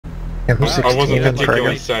I wasn't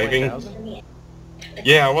particularly saving.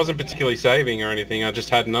 Yeah, I wasn't particularly saving or anything. I just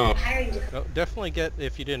had enough. No, definitely get,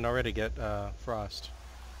 if you didn't already, get Frost.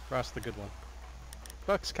 Frost, the good one.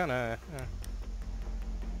 Buck's kind of.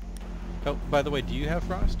 Oh, by the way, do you have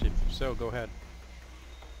Frost? If so, go ahead.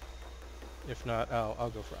 If not, I'll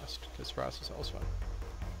go Frost, because Frost is also fun.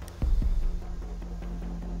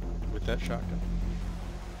 With that shotgun.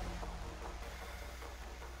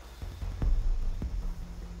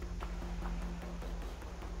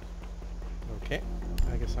 Okay,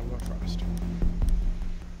 I guess I'm going Frost.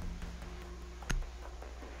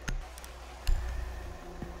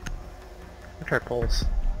 I tried Pulse.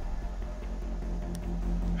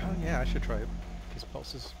 Oh yeah, I should try it, because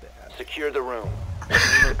Pulse is bad. Secure the room.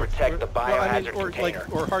 To protect the biohazard container.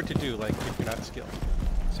 Or hard to do, like, if you're not skilled.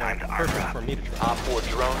 So, perfect for me to try. Op 4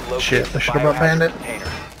 drone located. Shit, I should have brought Bandit. Container.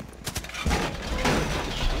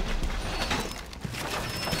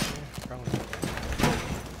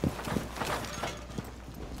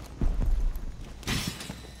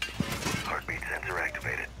 Heartbeat sensor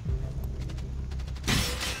activated.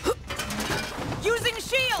 Using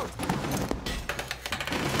shield.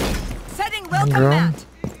 Setting welcome mat.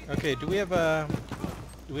 Okay, do we have a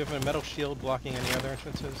metal shield blocking any other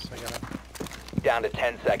entrances? I got Down to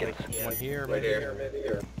 10 seconds. one here, Right maybe here, maybe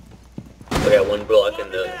here. We got one block in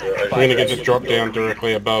the... We're gonna get just drop down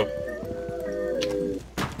directly above.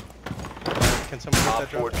 Can someone get Op that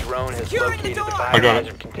 4 drop? drone has Securing the located the door. I got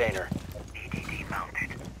biohazard container. EDD mounted.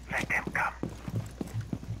 Let them come.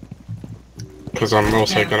 Because I'm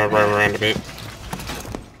also gonna roam around a bit.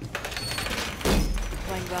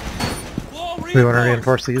 Going well. We want to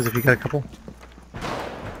reinforce these if you got a couple.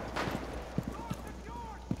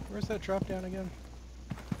 Where's that drop down again?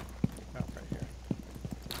 Oh, right here.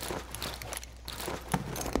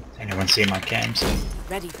 Anyone see my cams?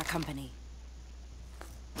 Ready for company.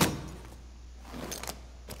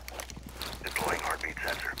 Deploying heartbeat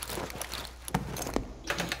sensor.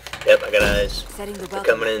 Yep, I got eyes. Setting the They're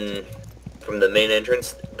welcome coming mat. in from the main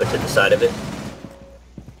entrance, but to the side of it.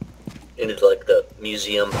 Into like the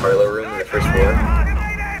museum parlor room on the first floor.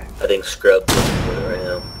 I think Scrub is looking for it right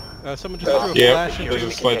now. Someone just threw a Yep, flash into there's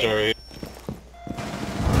a sledge over here.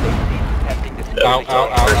 Testing the Ow, ow, ow, ow,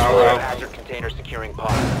 ow. biohazard container securing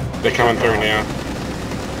pod. They're coming through now.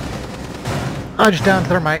 I just downed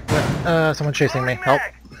thermite, but someone's chasing me. Help.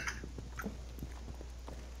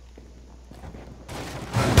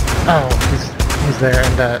 Oh, he's there,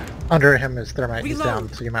 and under him is thermite. He's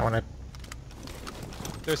down, so you might want to...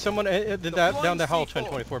 There's someone down the hall,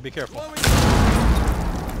 1024. Be careful.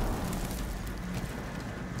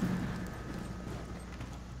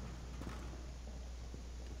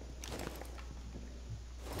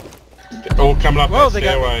 They're all coming up Whoa, that they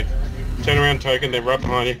got stairway. Turn around, Token. They're right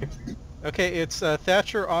behind you. Okay, it's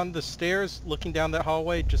Thatcher on the stairs, looking down that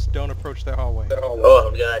hallway. Just don't approach that hallway. Oh,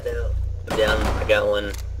 I'm down. I'm down. I got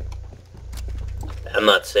one. I'm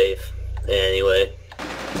not safe. Anyway.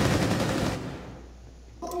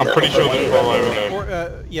 I'm pretty sure they're all over there.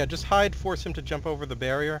 Or, yeah, just hide, force him to jump over the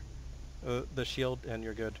barrier, the shield, and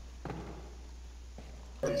you're good.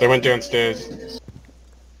 They went downstairs.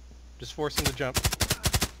 Just force him to jump.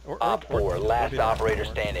 Op 4, last operator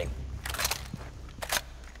standing.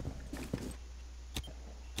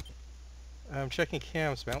 I'm checking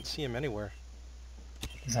cams, but I don't see him anywhere.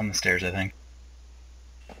 He's on the stairs, I think.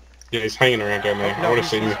 Yeah, he's hanging around down there. No, I would have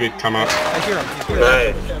seen him if he'd come up. I hear him. He's here.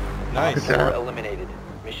 Nice. Nice. 4 eliminated.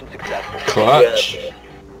 Mission successful. Clutch. Yeah.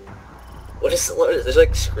 What is there's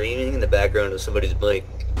like screaming in the background of somebody's mic.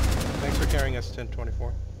 Thanks for carrying us,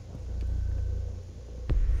 1024.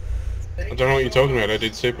 I don't know what you're talking about. I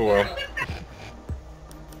did super well.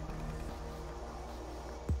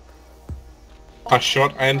 I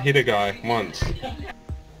shot and hit a guy once. Okay,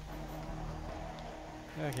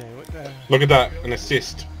 what, Look at that, an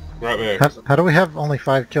assist right there. How do we have only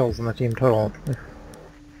 5 kills in the team total?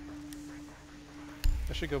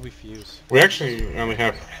 I should go refuse. We actually only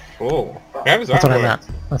have 4. How does that That's what I work? meant.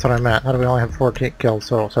 That's what I meant. How do we only have 4 kills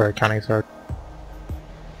total? Sorry, counting, sorry.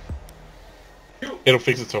 It'll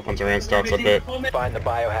fix itself once the round starts, I bet. Find the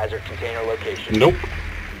biohazard container location. Nope.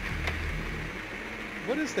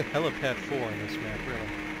 What is the helipad for in this map, really?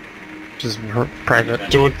 Just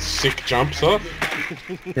private. Doing sick jumps off.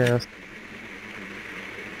 Yes.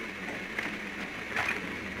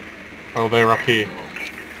 Oh, they're up here.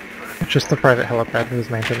 It's just the private helipad that was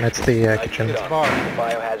mentioned. It's the kitchen. The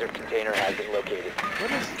biohazard container has been located.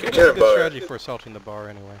 What is a good strategy for assaulting the bar,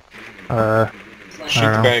 anyway? Shoot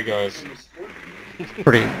the bad guys.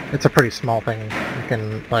 It's a pretty small thing. You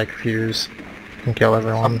can, like, fuse and kill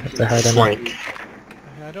everyone if they hide in it. Flank.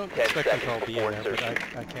 I I don't 10 expect them to all seconds be before in there, but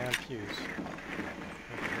insertion. I can fuse.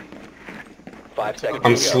 5 seconds.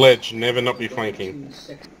 I'm to go. sledge, never not be flanking.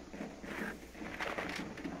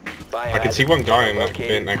 I can see one guy in that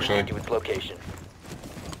Located. vent actually. To its location.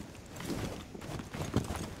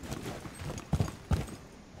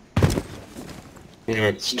 I'm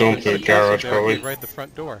gonna storm through the There's a castle garage barricade probably. right at the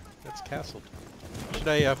front door. That's castled. Should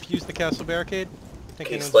I fuse the castle barricade? Think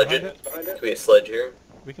Can you anyone's sledge behind it? it? Can we get sledge here?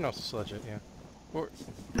 We can also sledge it, yeah. Or,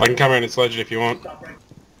 I can come around and sledge it if you want.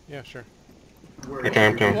 yeah, sure. Okay,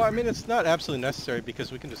 I'm coming. Well, I mean, it's not absolutely necessary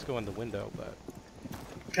because we can just go in the window, but...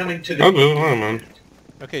 I'll do it, hold on, man.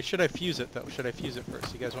 Okay, should I fuse it, though? Should I fuse it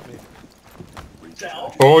first? You guys want me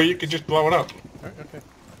to... Or you could just blow it up. Alright, okay.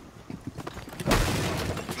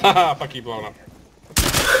 Haha, fuck you blowing up.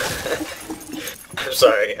 I'm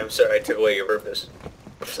sorry, I took away your purpose.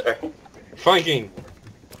 I'm sorry. Flanking!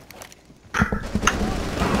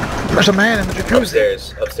 There's a man in the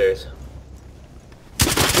jacuzzi. Upstairs.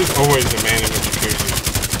 There's always a man in the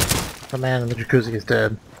jacuzzi. The man in the jacuzzi is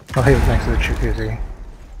dead. Oh, he was next to the jacuzzi.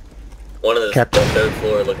 One of the Captain. third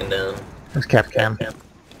floor looking down. It's Capcom.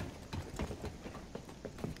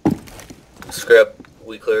 Scrub,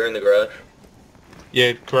 we clear in the garage?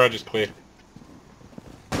 Yeah, garage is clear.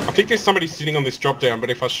 I think there's somebody sitting on this drop down, but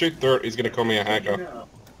if I shoot through it, he's gonna call me a hacker.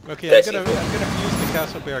 Okay, That's I'm gonna fuse the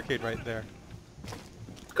castle barricade right there.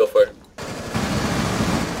 Go for it.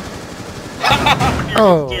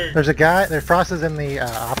 Oh, there's a guy. There, Frost is in the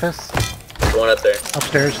office. There's one up there.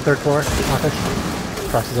 Upstairs, third floor, office.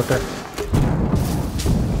 Frost is up there.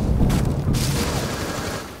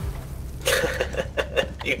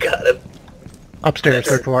 You got him. Upstairs,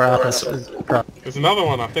 third floor, office. There's another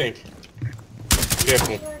one, I think.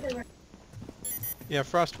 Careful. Yeah,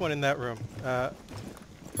 Frost one in that room.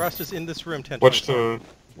 Frost is in this room, 10. Watch the...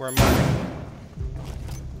 Where I'm marking.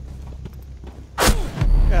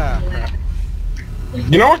 Ah, crap.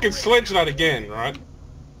 You know I can sledge that again, right?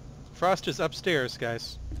 Frost is upstairs,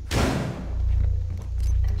 guys.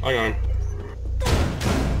 I got him.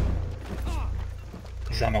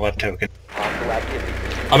 He's on the left token. Hostile activity.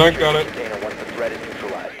 I don't got it. Container once the threat is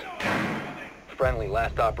neutralized. Friendly,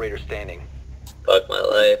 last operator standing. Fuck my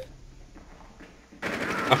life.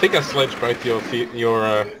 I think I sledged both your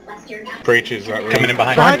breaches that room. Coming in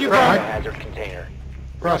behind. Behind you, Frost! Biohazard container.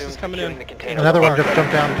 Frost is coming Securing in. the container. Another one just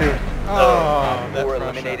jumped down too. Oh, that Four Frost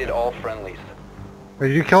eliminated shot. all friendlies. Wait,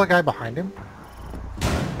 did you kill a guy behind him?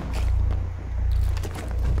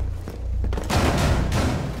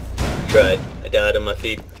 Tried. I died on my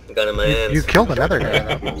feet. I got in my hands. You killed another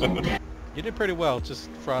guy. Though. You did pretty well, just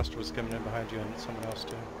Frost was coming in behind you and someone else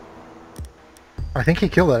too. I think he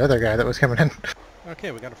killed that other guy that was coming in.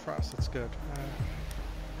 Okay, we got a Frost, that's good.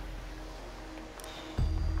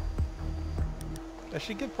 I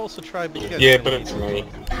should give Pulse a try, but you guys Yeah, really but need it's to- me.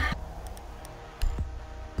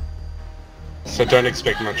 So don't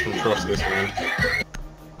expect much from Frost this round.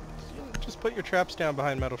 Just put your traps down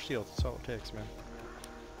behind metal shields, that's all it takes, man.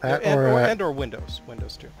 That And/or windows.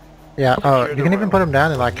 Windows too. yeah. Oh, you can even put them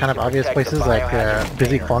down in like kind of obvious places, like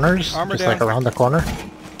busy corners, Armor just like down. around the corner.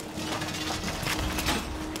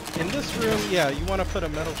 In this room, yeah, you want to put a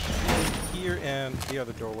metal shield here and the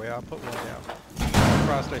other doorway. I'll put one down.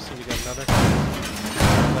 Frost, I see you got another.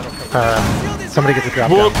 That'll cover. Somebody gets a drop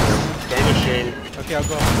Whoops! down. Don't assume. Okay, I'll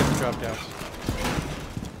go and get the drop downs.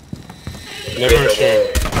 Never assume.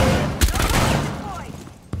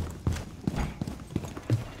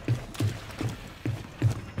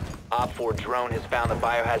 Op 4 drone has found the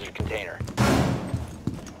biohazard container.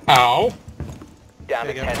 Ow! Down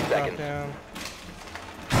to Okay, 10 got the drop seconds. down.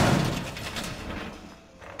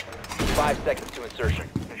 5 seconds to insertion.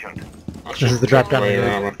 This is the drop down. Way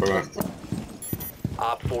around after that.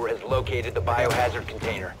 Op 4 has located the biohazard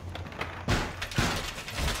container.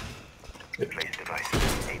 Place device.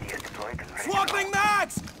 ADS deployed. Ready to go. Swapping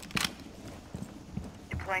mats!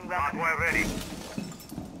 Deploying weapon. Hardware ready.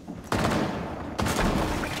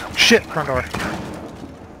 Shit, front door.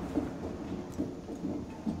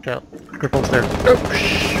 Go. Cripple's there. Oh,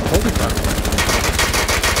 holy fuck.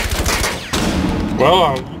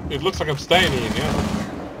 Well, it looks like I'm staying here now.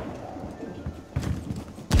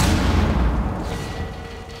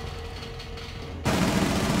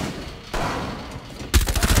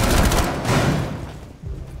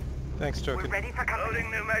 Thanks, We're Token. ready for loading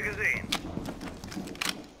new magazine.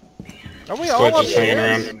 Are we all Sledge is hanging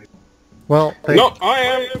upstairs? around. Well, they, No, I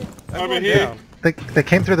am! I'm Over going here. down. they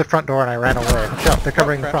came through the front door and I ran away. Shut, they're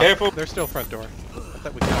covering the Crap. front. Careful! They're still front door. I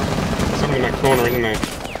thought we got Something in that corner, isn't there?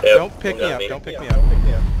 Yep, Don't pick me got up, don't pick me up. Pick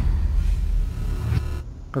me up.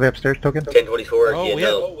 Are they upstairs, Token? 1024. Oh, yeah, we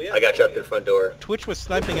no. I got trapped in the front door. Twitch was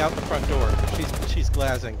sniping out the front door. she's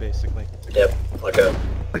glazing, basically. Yep, watch out.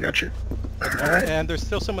 I got you. And there's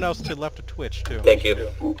still someone else to the left of Twitch, too. Thank you.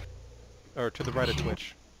 Or to the right of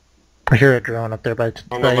Twitch. I hear a drone up there by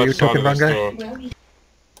On the you, left side token of run this guy. door.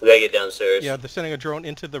 We gotta get downstairs. Yeah, they're sending a drone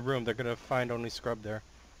into the room. They're gonna find only Scrub there.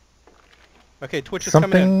 Okay, Twitch is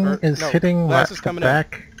coming in. Something is hitting Glass left is coming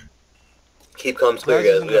back. Keep comms clear, Glass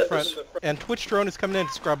is guys. in We the got front. this. And Twitch drone is coming in.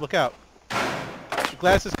 Scrub, look out.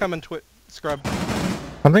 Glass is coming, Scrub.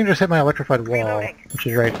 Something just hit my electrified wall, which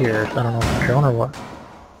is right here. I don't know if it's a drone or what.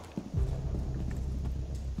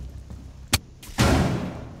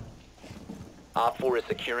 Op 4 is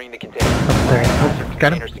securing the container. There. Oh, got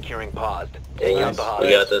Container him. securing paused. Hang Taking on. out the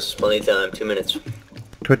We got hostage. this. Plenty of time. 2 minutes.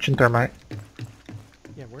 Twitch and thermite.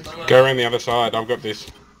 Yeah, where's Go around the other side. I've got this.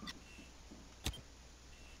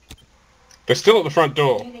 They're still at the front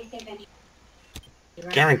door.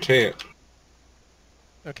 Guarantee it.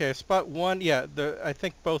 Okay, spot one. Yeah, I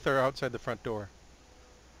think both are outside the front door.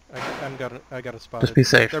 I got a spot. Just be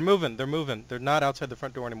safe. They're moving. They're moving. They're not outside the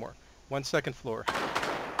front door anymore. 1 second floor.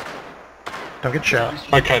 Don't get shot.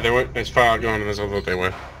 Okay, they weren't as far gone as I thought they were.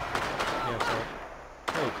 Yeah,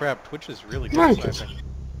 so. Holy crap! Twitch is really Nice. good sniping.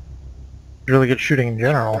 Really good shooting in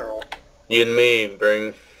general. You and me,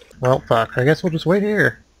 bring. Well, fuck. I guess we'll just wait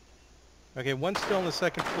here. Okay, one's still on the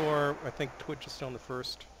second floor. I think Twitch is still on the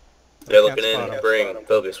first. They're I can't looking spot in. 'em. Bring.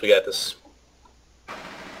 Focus. We got this.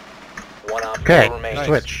 One op Okay, 4 remains.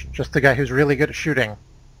 Twitch. Just the guy who's really good at shooting.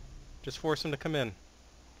 Just force him to come in.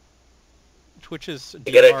 Twitch's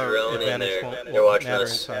You got a DR drone in advantage there. won't They're watching matter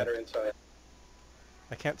us. inside.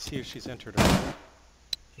 I can't see if she's entered or not.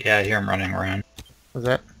 Yeah, I hear him running around. Was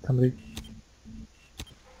that somebody?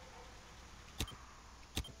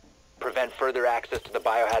 Prevent further access to the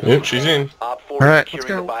biohazard. Yep, she's in. Op 4 Alright, is let's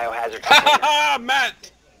securing the go. biohazard container. Ha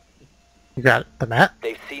Matt! You got it. The mat?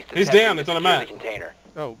 They've ceased He's attempting down, to it's on a secure mat. the container.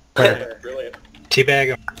 Oh, Brilliant. Teabag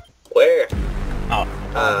him. Where? Oh,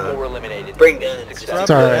 Op 4 eliminated. Bring guns. Success.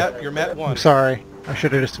 Sorry. Your mat won. I'm sorry. I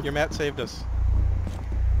should have just... Your mat saved us.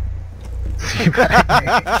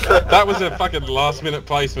 That was a fucking last minute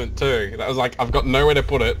placement too. That was like, I've got nowhere to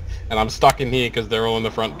put it, and I'm stuck in here because they're all in the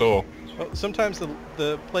front door. Well, sometimes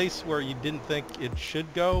the place where you didn't think it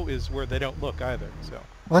should go is where they don't look either. So.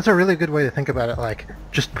 Well, that's a really good way to think about it, like,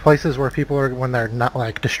 just places where people are, when they're not,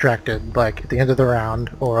 like, distracted, like, at the end of the round,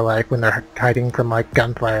 or, like, when they're hiding from, like,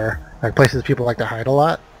 gunfire, like, places people like to hide a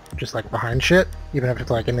lot, just, like, behind shit, even if it's,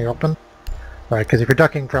 like, in the open. Like, because if you're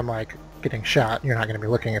ducking from, like, getting shot, you're not going to be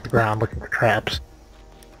looking at the ground looking for traps.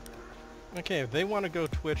 Okay, if they want to go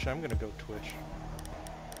Twitch, I'm gonna go Twitch.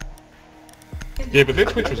 Yeah, but their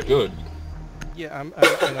Twitch was good. Yeah, I'm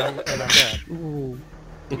bad.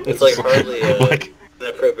 It's like hardly Like, an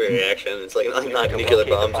appropriate reaction. It's like not nuclear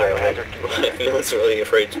bombs or anything. No one's really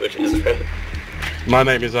afraid switches, right? my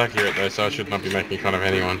name is accurate though, so I should not be making fun of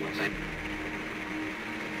anyone.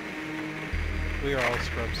 We are all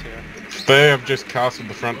scrubs here. They have just castled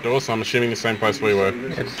the front door, so I'm assuming the same place we were.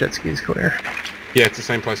 Yeah, the jet ski's clear. Yeah, it's the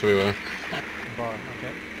same place we were. Bar,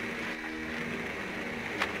 okay.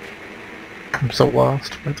 I'm so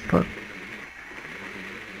lost. Let's put...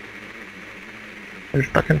 There's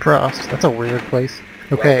fucking Frost. That's a weird place.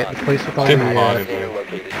 Okay, the place with all the... Didn't hide it Container there.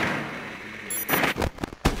 located.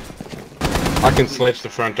 I can sledge the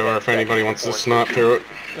front door if anybody wants to snipe through it.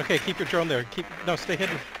 Okay, keep your drone there. No, stay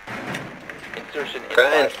hidden. Insertion in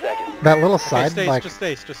Trying. 5 seconds. That little Okay, side, stay, like, just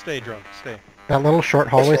stay, drone, stay. that little short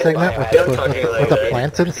hallway segment with, Don't with, talk with, to me like with the that.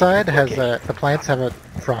 plants inside has a... The plants have a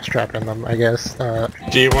frost trap in them, I guess.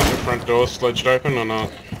 Do you want the front door sledged open or not?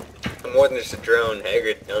 I'm more than just a drone,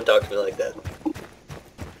 Hagrid. Don't talk to me like that.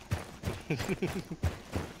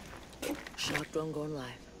 Short drone going live.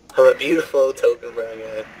 I'm a beautiful token brown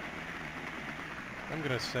guy. I'm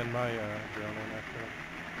gonna send my drone in after.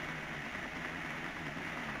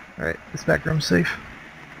 Alright, this back room's safe.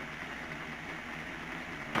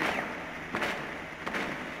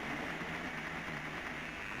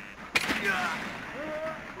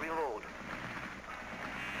 Reload.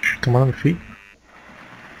 Shoot someone on the feet.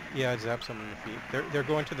 Yeah, I zapped someone in the feet. They're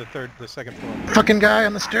going to the second floor. Fucking guy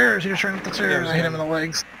on the stairs! He just ran up the stairs. Yeah, I hit him in the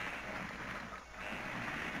legs.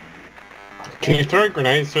 Can you throw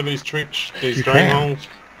grenades through these You drain can. holes?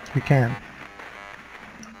 You can.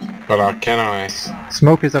 But can I?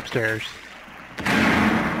 Smoke is upstairs.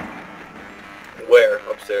 Where?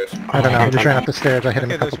 Upstairs. I don't know, he just ran up the stairs. I hit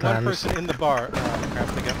him Okay, a couple there's one times. person in the bar. Crap,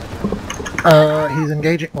 they got my drone. He's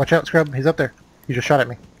engaging. Watch out, Scrub. He's up there. He just shot at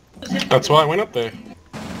me. That's why I went up there.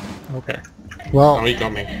 Okay. Oh, Well, he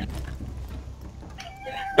got me.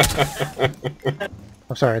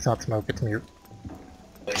 I'm sorry, it's not smoke, it's mute.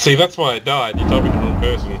 See, that's why I died. You told me the wrong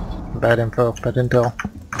person. Bad info, bad intel.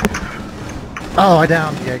 Oh, I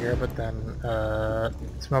downed Jaeger, but then,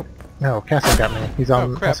 Smoke... No, Castle got me. He's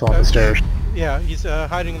on, Oh, crap. also on the stairs. Yeah, he's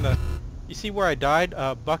hiding in the... You see where I died?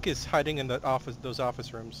 Buck is hiding in the office, those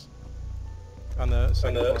office rooms. On the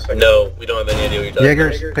second floor. No, we don't have any idea what you're talking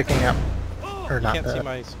Jaeger's about. picking up... Or You not, can't see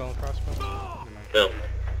my skull and crossbow? No.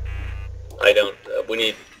 I don't. We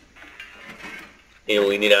need... You know,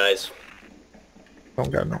 we need eyes. don't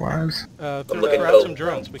got no eyes. Throw looking out low. some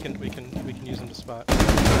drones. We can use them to spot.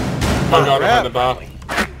 One guy behind the bar.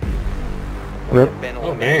 Rip.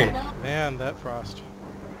 Oh man. Man, that frost.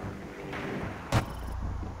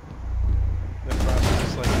 That frost is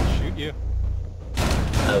just like shoot you.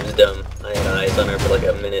 I was dumb. I had eyes on her for like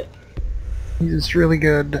a minute. He's really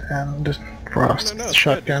good, and Frost's No, it's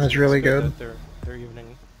shotgun good. is really It's good. that they're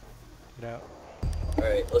evening it out.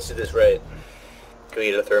 Alright, let's do this right. Can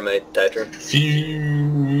we get a thermite Thatcher?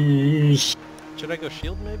 Fuse. Should I go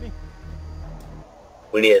shield maybe?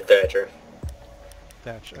 We need a Thatcher.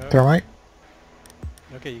 Thatch. Thermite?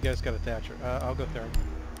 Okay, you guys got a Thatcher. I'll go Therm.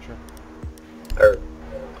 Sure. Or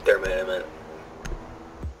thermite, I meant.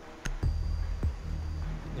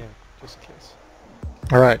 Yeah, just in case.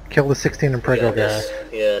 Alright, kill the 16 and Prego Yeah, guy. just-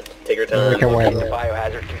 yeah, take your We time. can win.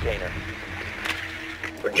 Biohazard container.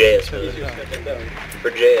 For JS So he's move. done.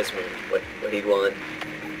 For JS move. What he'd want.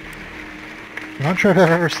 I'm not sure if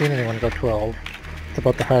I've ever seen anyone go 12. It's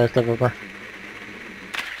about the highest I've ever...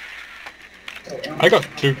 I got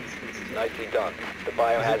 2. Nicely done. The Is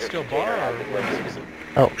biohazard it still container bar has or been where located. is it?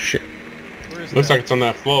 Oh, shit. Where is Looks that? like it's on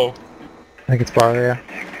that floor. I think it's bar, yeah.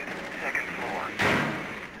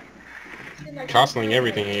 Castling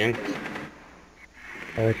everything again.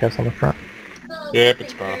 I guess on the front. Yep,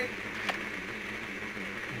 it's bar.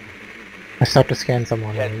 I stopped to scan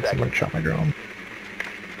someone 10 and someone shot my drone.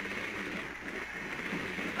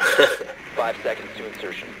 5 seconds to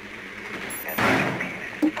insertion.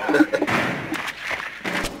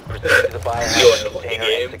 Proceed to the biohazard container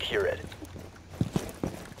and secure it.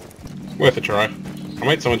 Worth a try. I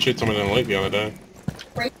made someone shoot someone in the lake the other day.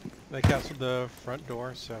 They castled the front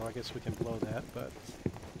door, so I guess we can blow that, but...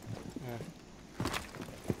 Yeah.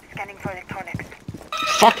 Scanning for electronics.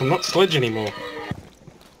 Fuck, I'm not sledge anymore.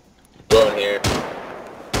 Blowing here.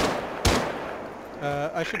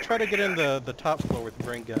 I should try to get in the top floor with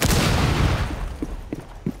brain gun.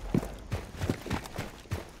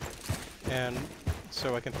 And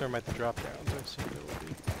so I can thermite the drop downs. I assume there will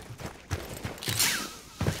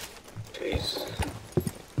be. Jeez.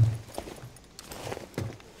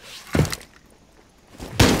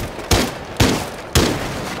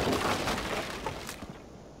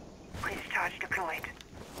 Please charge deployed.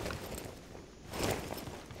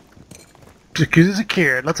 Jacuzzi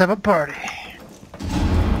secured, let's have a party.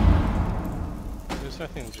 There's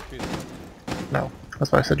nothing in the jacuzzi. No,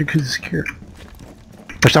 that's why I said jacuzzi secured.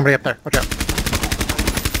 There's somebody up there, watch out.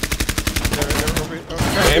 They're over... The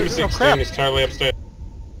Oh, M16 crap! is totally upstairs.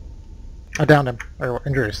 I downed him, or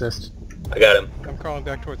injury assist. I got him. I'm crawling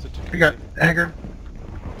back towards the jacuzzi. We got Haggard.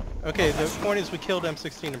 Okay, the point is we killed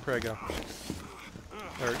M16 and Prego.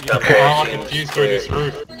 Or, you Got know, Oh, I'm confused through this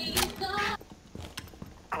roof.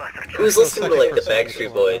 Who's listening to like the Second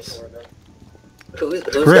Backstreet floor. Boys? Who's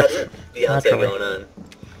got Griff, Beyonce naturally. going on?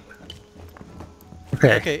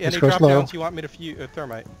 Okay, Okay, let's any go drop slow. downs you want me to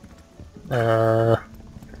thermite?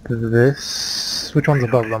 This... Which one's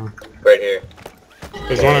above them? Right here.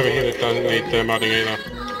 There's one over here that doesn't need thermoting either.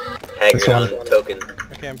 This Hanger one. on token.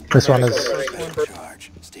 Okay, I'm This one thermiting is- the first one.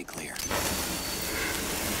 Charge. Stay clear.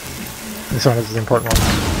 This one is the important one.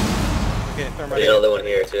 Okay, There's thermiting. another one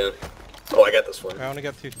here too. Oh, I got this one. I only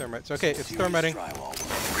got 2 thermites. Okay, it's thermiting. Drywall.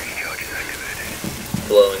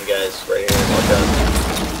 Blowing guys right here. Watch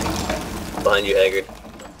out. Behind you, Haggard.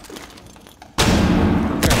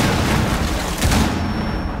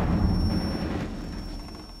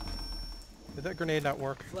 Did that grenade not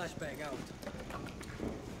work?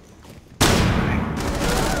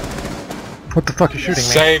 What the fuck are you shooting me?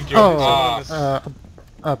 Saved your Oh, ass.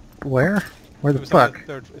 up where? Where It the was on fuck?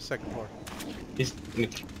 the second floor. He's...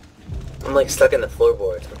 I'm like stuck in the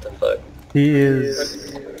floorboards. What the fuck? He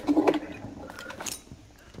is...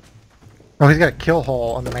 Oh, he's got a kill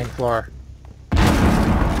hole on the main floor.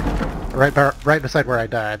 Right beside where I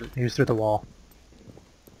died. He was through the wall.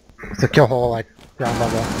 It's a kill hole, like, ground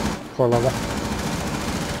level, floor level.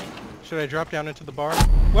 Should I drop down into the bar?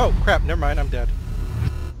 Whoa, crap, never mind, I'm dead.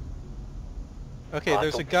 Okay,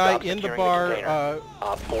 there's a guy Stop in the securing bar, container.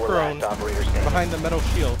 Op 4 prone, last operator standing. behind the metal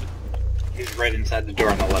shield. He's right inside the door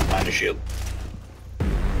on the left behind the shield.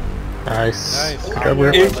 Nice. Nice. Good job,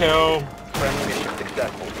 Will. Intel. Friendly mission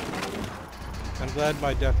successful. I'm glad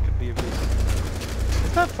my death could be of use.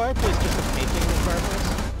 Is that fireplace just a painting in the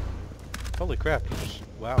fireplace? Holy crap! You just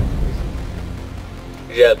wow.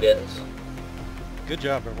 Good job, guys. Good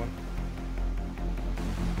job, everyone.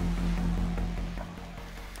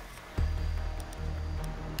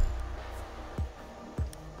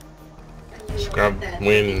 Scrub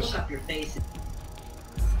wins.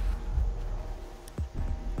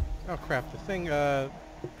 Oh crap! The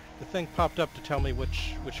thing popped up to tell me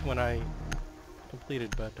which one I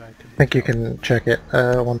completed, but I couldn't. I think you can check it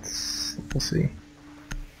once. We'll see.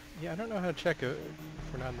 Yeah, I don't know how to check it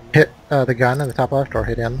if we're not in the Hit middle. the gun in the top left or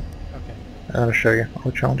hit in. Okay. I'll show you all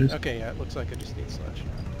the challenges. Okay, yeah, it looks like I just need slash.